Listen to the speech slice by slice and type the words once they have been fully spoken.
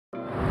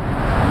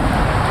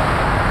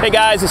Hey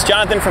guys, it's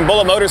Jonathan from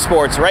Bullet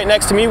Motorsports. Right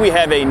next to me we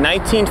have a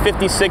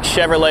 1956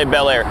 Chevrolet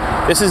Belair.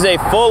 This is a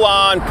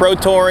full-on Pro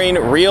Touring,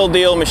 real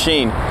deal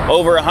machine.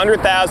 Over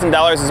 $100,000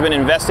 has been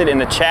invested in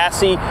the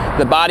chassis,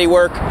 the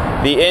bodywork,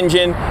 the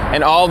engine,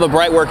 and all the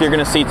bright work you're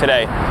going to see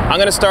today. I'm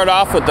going to start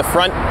off with the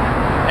front,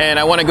 and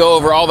I want to go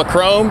over all the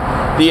chrome,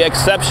 the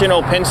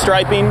exceptional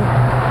pinstriping.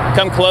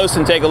 Come close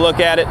and take a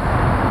look at it.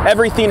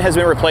 Everything has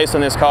been replaced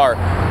on this car,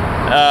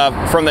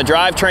 from the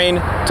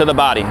drivetrain to the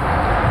body.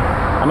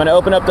 I'm going to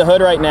open up the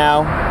hood right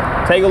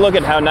now. Take a look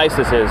at how nice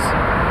this is.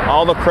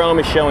 All the chrome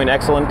is showing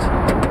excellent.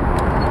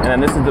 And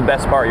then this is the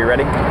best part. You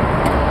ready?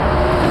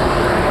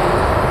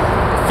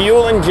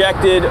 Fuel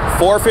injected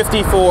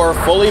 454,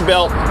 fully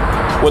built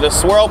with a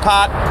swirl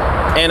pot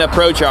and a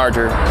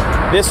Pro-Charger.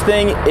 This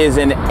thing is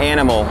an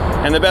animal.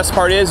 And the best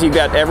part is you've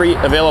got every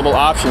available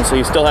option, so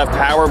you still have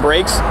power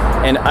brakes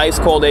and ice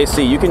cold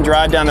AC. You can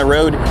drive down the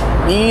road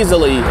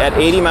easily at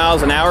 80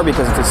 miles an hour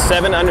because it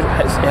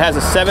has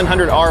a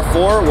 700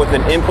 R4 with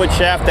an input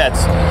shaft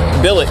that's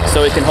billet,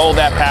 so it can hold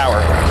that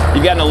power.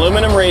 You've got an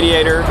aluminum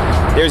radiator.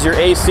 There's your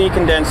AC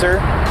condenser,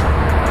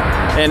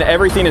 and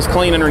everything is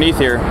clean underneath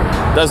here.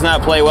 Does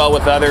not play well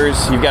with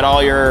others. You've got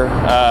all your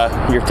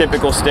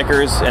typical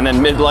stickers, and then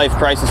midlife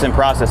crisis in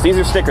process. These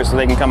are stickers so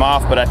they can come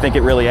off, but I think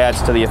it really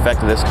adds to the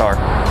effect of this car.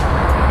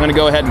 I'm going to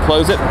go ahead and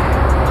close it.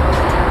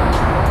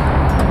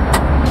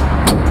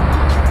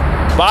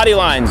 Body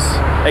lines,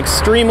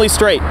 extremely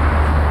straight.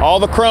 All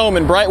the chrome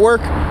and bright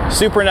work,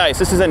 super nice.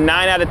 This is a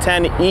 9 out of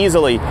 10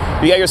 easily.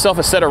 You got yourself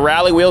a set of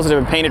rally wheels that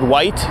have been painted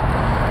white.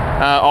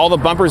 All the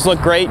bumpers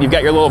look great. You've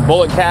got your little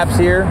bullet caps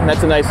here.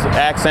 That's a nice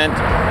accent.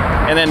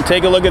 And then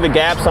take a look at the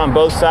gaps on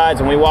both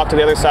sides. When we walk to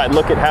the other side,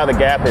 look at how the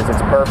gap is.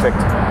 It's perfect.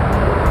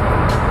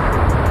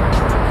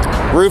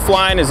 Roof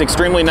line is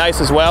extremely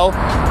nice as well.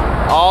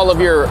 All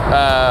of your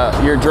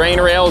drain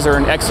rails are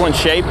in excellent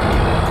shape.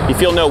 You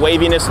feel no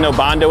waviness, no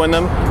Bondo in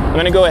them. I'm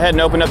going to go ahead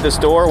and open up this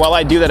door. While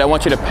I do that, I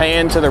want you to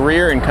pan to the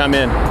rear and come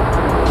in.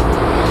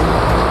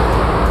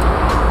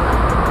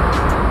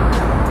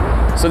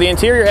 So the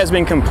interior has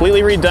been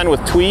completely redone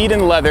with tweed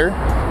and leather.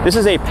 This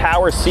is a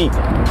power seat,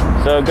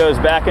 so it goes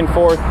back and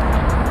forth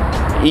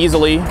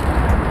easily.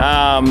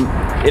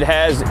 It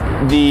has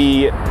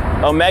the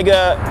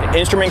Omega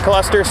instrument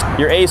cluster.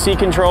 Your AC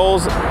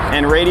controls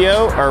and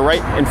radio are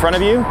right in front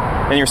of you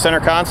in your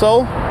center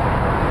console.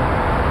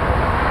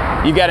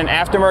 You've got an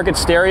aftermarket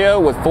stereo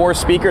with 4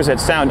 speakers that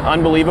sound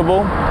unbelievable.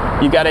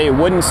 You've got a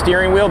wooden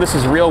steering wheel. This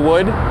is real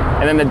wood.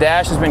 And then the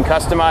dash has been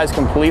customized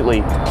completely.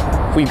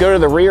 If we go to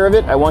the rear of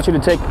it, I want you to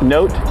take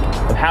note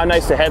of how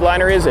nice the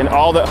headliner is and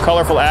all the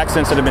colorful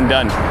accents that have been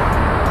done.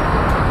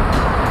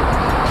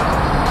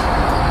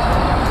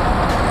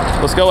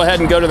 Let's go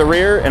ahead and go to the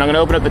rear, and I'm going to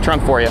open up the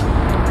trunk for you.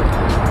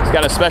 It's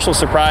got a special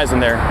surprise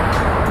in there.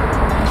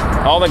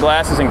 All the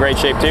glass is in great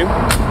shape too.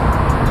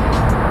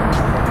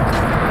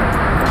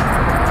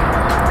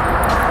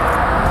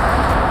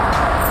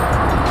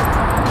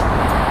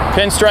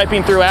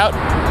 Pinstriping throughout,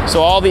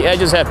 so all the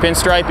edges have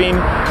pinstriping,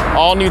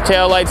 all new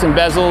taillights and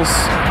bezels.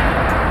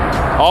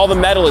 All the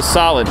metal is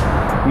solid,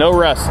 no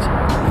rust.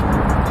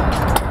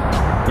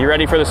 You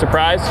ready for the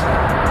surprise?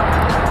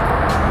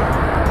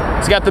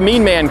 It's got the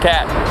Mean Man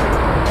cat.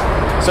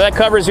 So that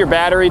covers your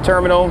battery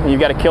terminal. You've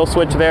got a kill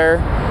switch there.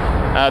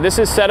 This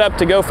is set up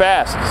to go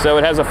fast, so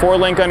it has a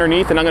 4-link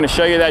underneath, and I'm going to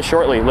show you that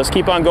shortly. Let's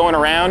keep on going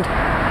around.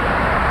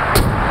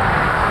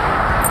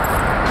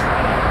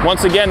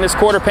 Once again, this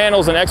quarter panel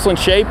is in excellent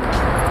shape.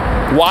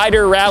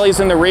 Wider rallies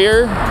in the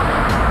rear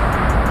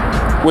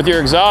with your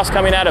exhaust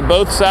coming out of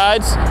both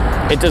sides.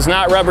 It does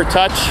not rub or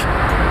touch.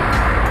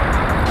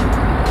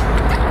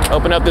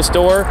 Open up this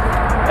door.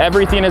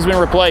 Everything has been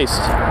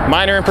replaced.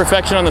 Minor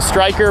imperfection on the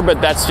striker,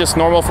 but that's just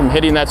normal from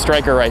hitting that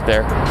striker right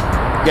there.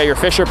 You got your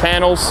Fisher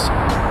panels,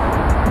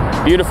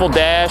 beautiful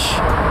dash.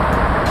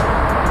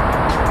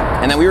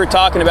 And then we were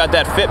talking about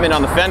that fitment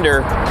on the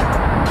fender.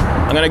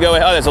 I'm going to go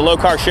ahead. Oh, there's a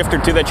Lokar shifter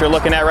too that you're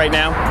looking at right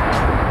now.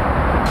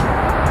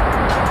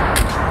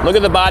 Look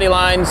at the body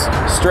lines,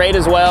 straight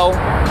as well.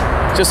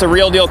 Just a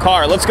real deal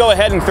car. Let's go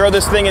ahead and throw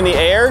this thing in the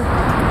air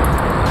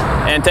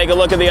and take a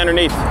look at the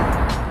underneath.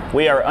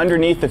 We are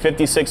underneath the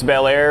 56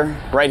 Belair.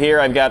 Right here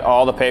I've got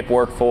all the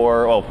paperwork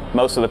for, well,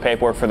 most of the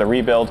paperwork for the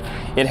rebuild.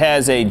 It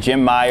has a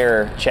Jim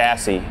Meyer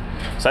chassis.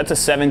 So that's a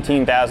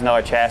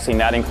 $17,000 chassis,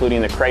 not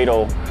including the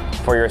cradle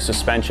for your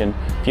suspension.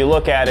 If you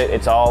look at it,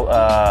 it's all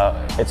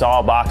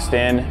boxed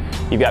in.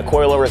 You've got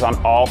coilovers on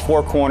all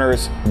 4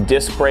 corners,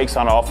 disc brakes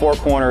on all 4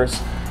 corners.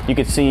 You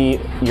can see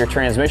your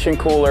transmission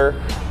cooler.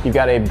 You've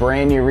got a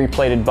brand new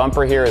replated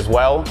bumper here as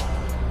well.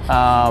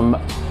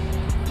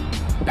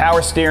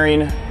 Power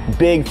steering,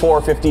 big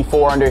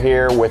 454 under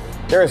here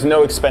there is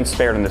no expense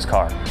spared in this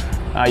car.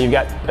 You've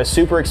got a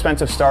super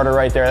expensive starter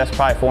right there. That's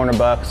probably 400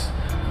 bucks.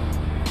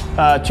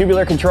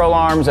 Tubular control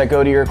arms that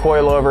go to your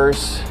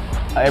coilovers.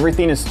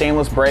 Everything is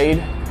stainless braid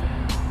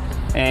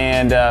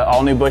and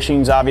all new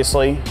bushings,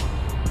 obviously.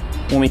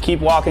 When we keep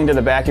walking to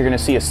the back, you're gonna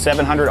see a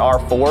 700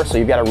 R4, so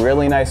you've got a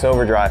really nice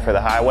overdrive for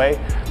the highway.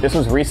 This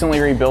was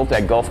recently rebuilt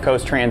at Gulf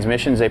Coast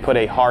Transmissions. They put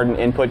a hardened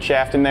input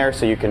shaft in there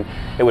so it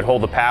would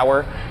hold the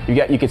power.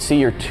 You could see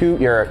your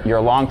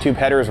long tube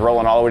headers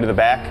rolling all the way to the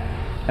back,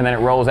 and then it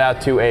rolls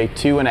out to a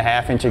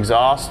 2.5-inch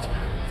exhaust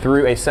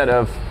through a set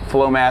of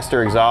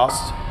Flowmaster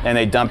exhausts, and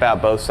they dump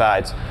out both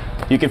sides.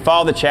 You can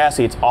follow the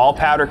chassis. It's all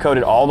powder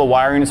coated. All the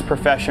wiring is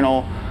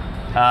professional.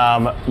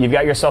 You've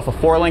got yourself a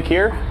 4-link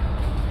here,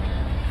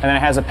 and then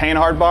it has a paint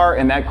hard bar,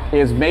 and that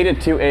is mated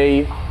to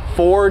a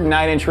Ford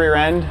 9-inch rear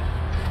end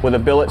with a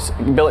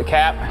billet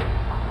cap,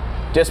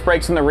 disc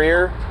brakes in the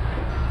rear,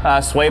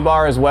 sway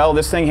bar as well.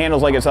 This thing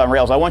handles like it's on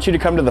rails. I want you to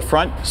come to the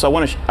front, so I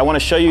want to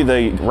show you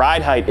the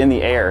ride height in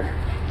the air.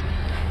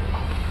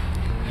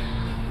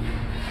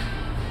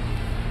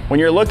 When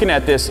you're looking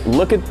at this,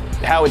 look at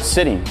how it's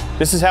sitting.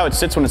 This is how it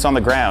sits when it's on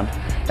the ground.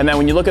 And then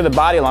when you look at the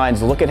body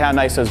lines, look at how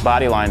nice those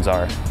body lines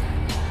are.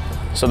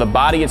 So the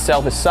body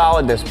itself is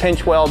solid. There's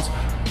pinch welds,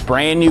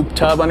 brand new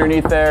tub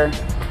underneath there.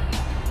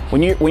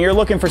 When you're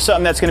looking for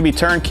something that's going to be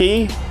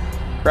turnkey,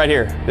 right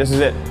here, this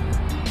is it.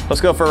 Let's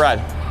go for a ride.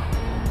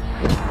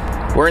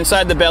 We're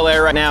inside the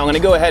Belair right now. I'm going to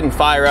go ahead and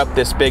fire up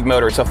this big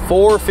motor. It's a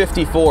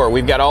 454.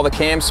 We've got all the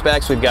cam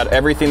specs. We've got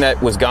everything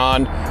that was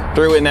gone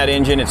through in that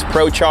engine. It's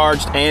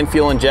Pro-Charged and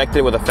fuel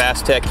injected with a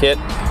fast tech kit.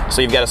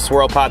 So you've got a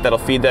swirl pot that'll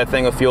feed that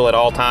thing with fuel at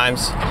all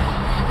times.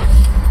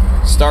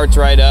 Starts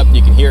right up.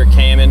 You can hear it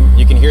camming.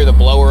 You can hear the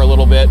blower a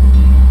little bit.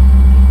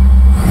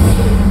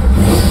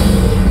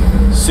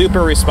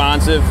 Super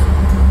responsive.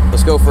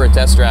 Let's go for a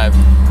test drive.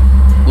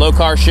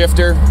 Lokar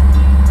shifter.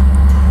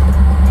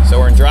 So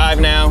we're in drive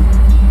now.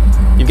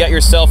 You've got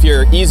yourself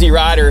your easy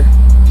rider,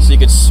 so you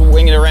could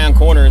swing it around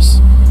corners.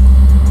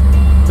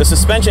 The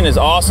suspension is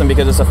awesome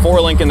because it's a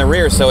 4-link in the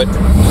rear, so it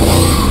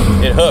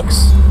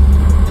hooks.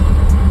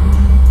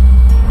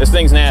 This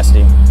thing's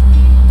nasty.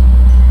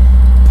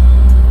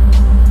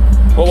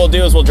 What we'll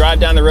do is we'll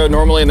drive down the road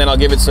normally, and then I'll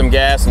give it some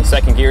gas in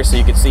second gear so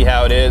you can see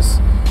how it is.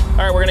 All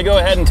right, we're gonna go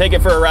ahead and take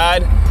it for a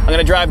ride. I'm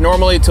gonna drive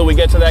normally until we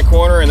get to that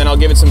corner, and then I'll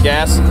give it some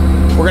gas.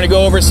 We're gonna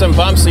go over some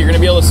bumps, so you're gonna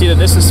be able to see that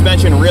this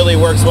suspension really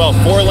works well.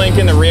 4-link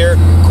in the rear,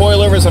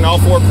 coilovers on all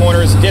 4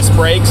 corners, disc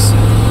brakes.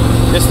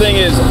 This thing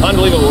is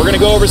unbelievable. We're gonna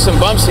go over some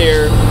bumps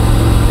here,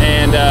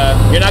 and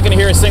you're not gonna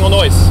hear a single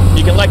noise.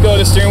 You can let go of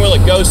the steering wheel,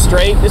 it goes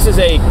straight. This is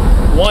a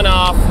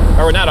one-off,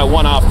 or not a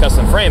one-off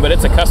custom frame, but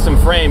it's a custom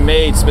frame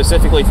made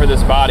specifically for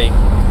this body.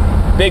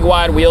 Big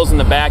wide wheels in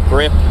the back,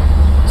 grip.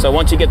 So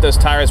once you get those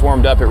tires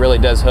warmed up, it really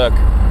does hook.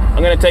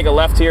 I'm gonna take a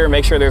left here,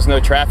 make sure there's no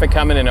traffic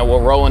coming, and we'll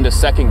roll into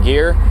second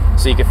gear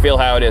so you can feel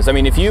how it is. I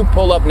mean, if you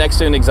pull up next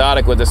to an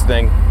exotic with this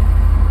thing,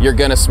 you're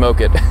gonna smoke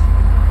it.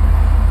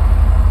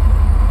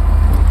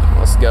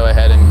 Let's go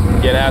ahead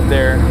and get out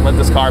there, let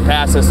this car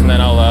pass us, and then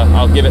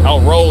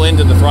I'll roll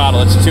into the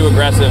throttle. It's too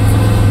aggressive.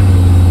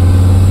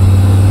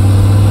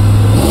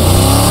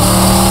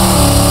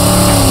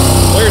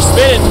 Clear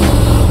spin.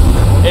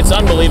 It's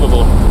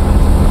unbelievable.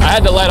 I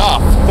had to let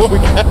off.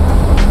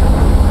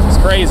 It's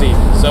crazy.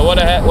 So what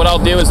I'll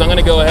do is I'm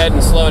gonna go ahead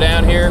and slow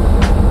down here.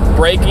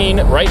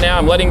 Braking, right now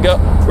I'm letting go.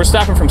 We're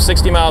stopping from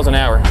 60 miles an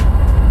hour.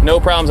 No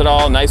problems at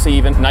all, nice and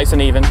even.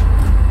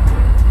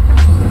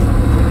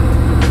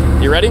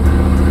 You ready?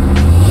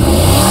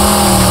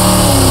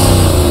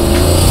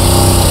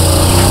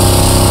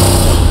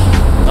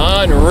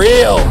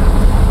 Unreal.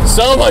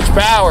 So much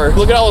power.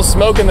 Look at all the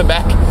smoke in the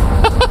back.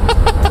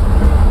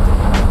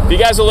 If you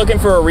guys are looking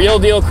for a real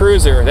deal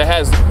cruiser that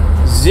has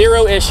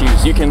 0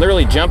 issues, you can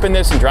literally jump in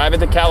this and drive it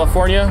to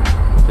California,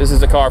 this is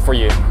the car for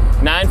you.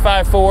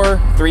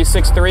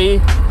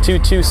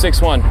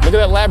 954-363-2261. Look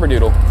at that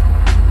Labradoodle.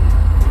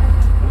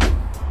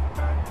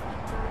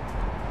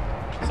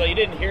 So you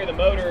didn't hear the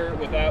motor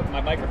without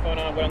my microphone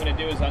on. What I'm going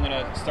to do is I'm going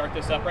to start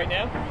this up right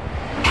now.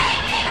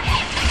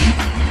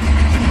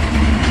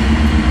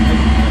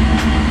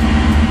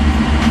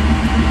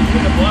 Look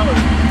at the blower.